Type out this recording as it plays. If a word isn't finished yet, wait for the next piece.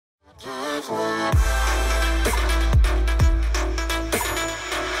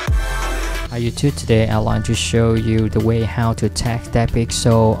YouTube. Today I'd like to show you the way how to tag depth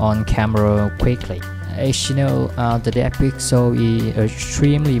pixel on camera quickly. As you know, the depth pixel is an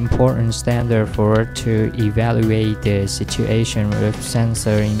extremely important standard for to evaluate the situation with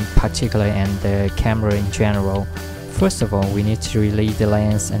sensor in particular and the camera in general. First of all, we need to relay the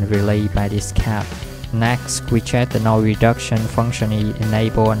lens and relay by this cap. Next, we check the noise reduction function is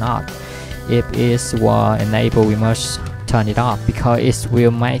enabled or not. If it was enabled, we must turn it off because it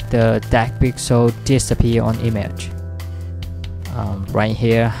will make the depth pixel disappear on image. Right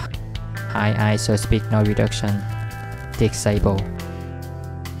here, high ISO speed noise reduction disable.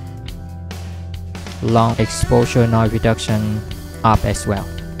 Long exposure noise reduction up as well.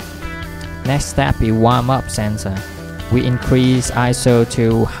 Next step is warm up sensor. We increase ISO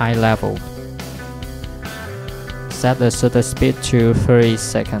to high level. Set the shutter speed to 30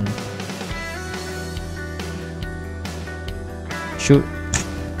 seconds. Shoot.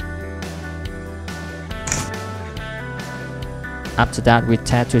 After that, we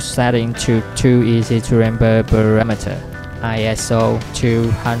tap to setting to 2 easy to remember parameter. ISO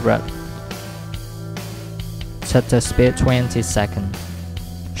 200. Shutter speed 20 seconds.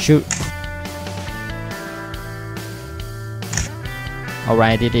 Shoot.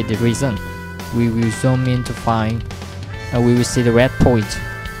 Alright, this is the reason. We will zoom in to find, we will see the red point.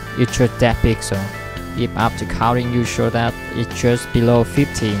 It's your depth pixel. If after counting you show that it's just below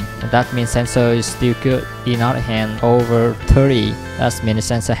 15, that means sensor is still good. In other hand, over 30, that means the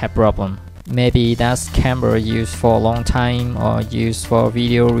sensor have problem. Maybe that's camera used for a long time or used for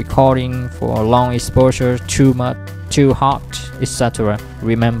video recording for long exposure, too much, too hot, etc.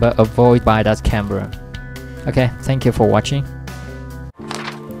 Remember, avoid by that camera. Okay, thank you for watching.